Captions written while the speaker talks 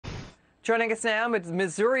Joining us now is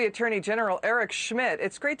Missouri Attorney General Eric Schmitt.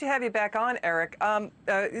 It's great to have you back on, Eric.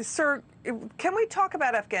 Sir, can we talk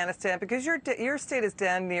about Afghanistan? Because your state is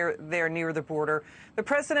down near the border. The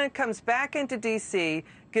president comes back into D.C.,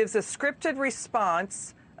 gives a scripted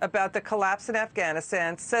response about the collapse in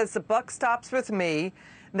Afghanistan, says the buck stops with me.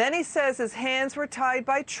 Then he says his hands were tied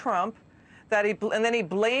by Trump, and then he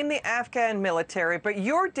blamed the Afghan military. But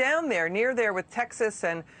you're down there, near there with Texas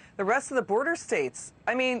and the rest of the border states.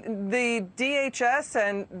 I mean, the DHS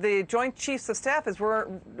and the Joint Chiefs of Staff is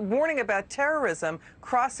warning about terrorism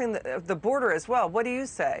crossing the border as well. What do you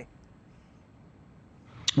say?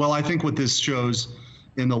 Well, I think what this shows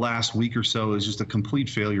in the last week or so is just a complete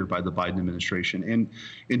failure by the Biden administration.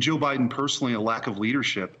 And Joe Biden personally, a lack of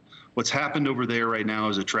leadership. What's happened over there right now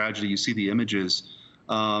is a tragedy. You see the images.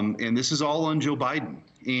 And this is all on Joe Biden.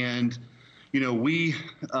 And,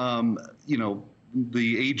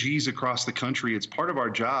 the AGs across the country, it's part of our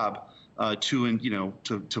job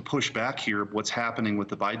to push back here what's happening with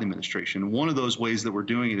the Biden administration. One of those ways that we're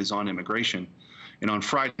doing it is on immigration. And on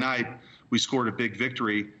Friday night, we scored a big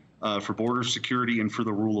victory for border security and for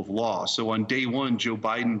the rule of law. So on day one, Joe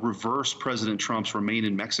Biden reversed President Trump's Remain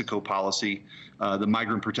in Mexico policy, the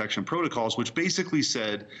migrant protection protocols, which basically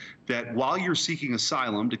said that while you're seeking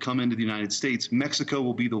asylum to come into the United States, Mexico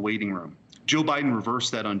will be the waiting room. Joe Biden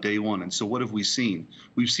reversed that on day one. And so what have we seen?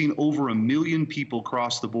 We've seen over 1 million people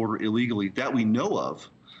cross the border illegally that we know of.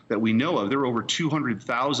 There are over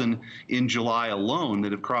 200,000 in July alone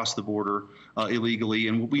that have crossed the border illegally.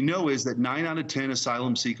 And what we know is that 9 out of 10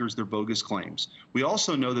 asylum seekers, they're bogus claims. We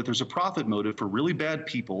also know that there's a profit motive for really bad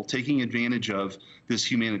people taking advantage of this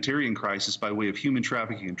humanitarian crisis by way of human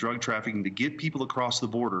trafficking and drug trafficking to get people across the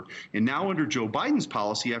border. And now under Joe Biden's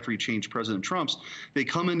policy, after he changed President Trump's, they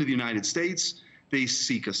come into the United States. They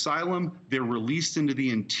seek asylum. They're released into the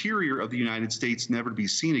interior of the United States, never to be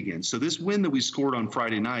seen again. So this win that we scored on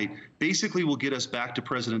Friday night basically will get us back to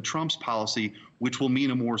President Trump's policy, which will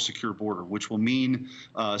mean a more secure border, which will mean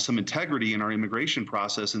some integrity in our immigration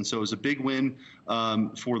process. And so it's a big win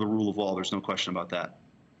for the rule of law. There's no question about that.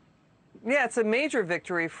 Yeah, it's a major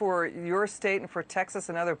victory for your state and for Texas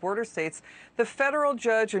and other border states. The federal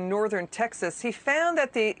judge in northern Texas, he found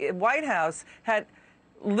that the White House had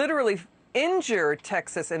literally injured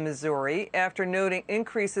Texas and Missouri after noting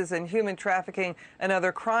increases in human trafficking and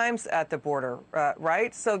other crimes at the border,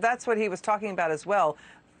 right? So that's what he was talking about as well,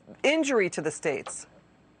 injury to the states.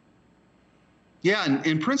 Yeah,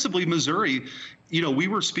 and principally Missouri, we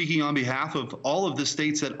were speaking on behalf of all of the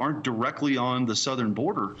states that aren't directly on the southern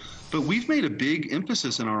border, but we've made a big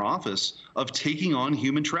emphasis in our office of taking on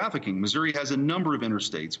human trafficking. Missouri has a number of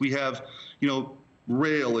interstates. We have,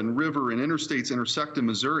 rail and river and interstates intersect in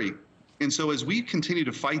Missouri. And so as we continue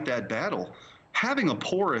to fight that battle, having a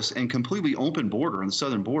porous and completely open border on the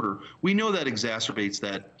southern border, we know that exacerbates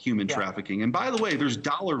that human trafficking. And by the way, there's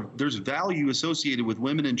value associated with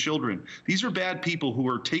women and children. These are bad people who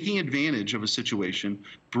are taking advantage of a situation,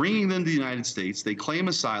 bringing them to the United States. They claim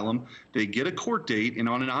asylum, they get a court date, and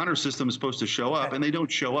on an honor system is supposed to show up, and they don't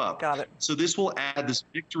show up. Got it. So this will add, this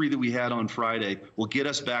victory that we had on Friday will get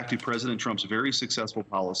us back to President Trump's very successful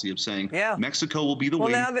policy of saying Mexico will be the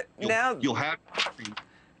way. You'll have.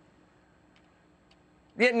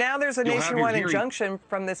 Yeah, now there's a nationwide injunction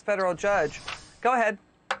from this federal judge. Go ahead.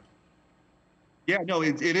 Yeah, no,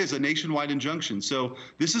 it is a nationwide injunction. So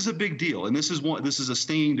this is a big deal, and this is a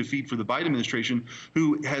stinging defeat for the Biden administration,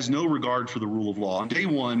 who has no regard for the rule of law. On day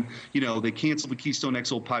one, they canceled the Keystone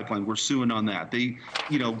XL pipeline. We're suing on that. They,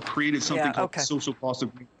 created something called social cost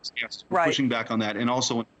of gas. We're pushing back on that, and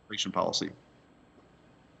also an immigration policy.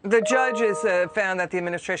 The judges found that the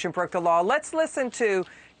administration broke the law. Let's listen to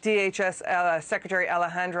DHS Secretary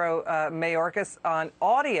Alejandro Mayorkas on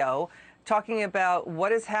audio talking about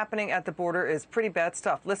what is happening at the border is pretty bad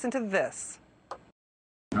stuff. Listen to this.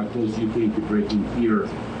 How close you came to breaking here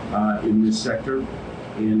in this sector,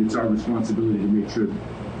 and it's our responsibility to make sure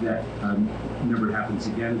that never happens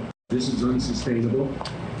again. This is unsustainable.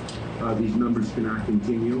 These numbers cannot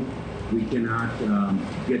continue. We cannot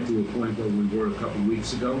get to a point where we were a couple of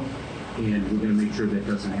weeks ago, and we're going to make sure that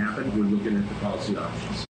doesn't happen. We're looking at the policy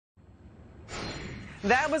options.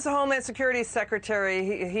 That was the Homeland Security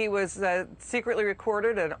Secretary. He was secretly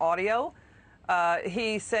recorded an audio.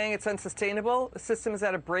 He's saying it's unsustainable. The system is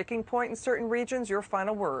at a breaking point in certain regions. Your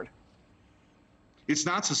final word. It's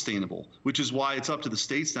not sustainable, which is why it's up to the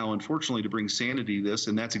states now, unfortunately, to bring sanity to this.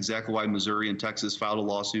 And that's exactly why Missouri and Texas filed a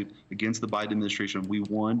lawsuit against the Biden administration. We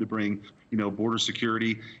wanted to bring, border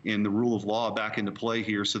security and the rule of law back into play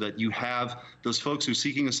here so that you have those folks who are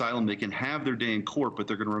seeking asylum, they can have their day in court, but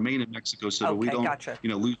they're going to remain in Mexico so that we don't,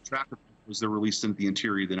 lose track of as they're released into the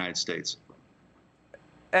interior of the United States.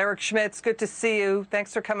 Eric Schmitt, it's good to see you.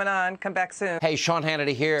 Thanks for coming on. Come back soon. Hey, Sean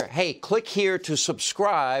Hannity here. Hey, click here to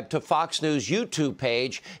subscribe to Fox News YouTube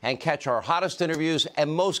page and catch our hottest interviews and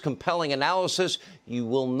most compelling analysis. You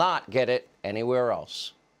will not get it anywhere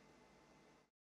else.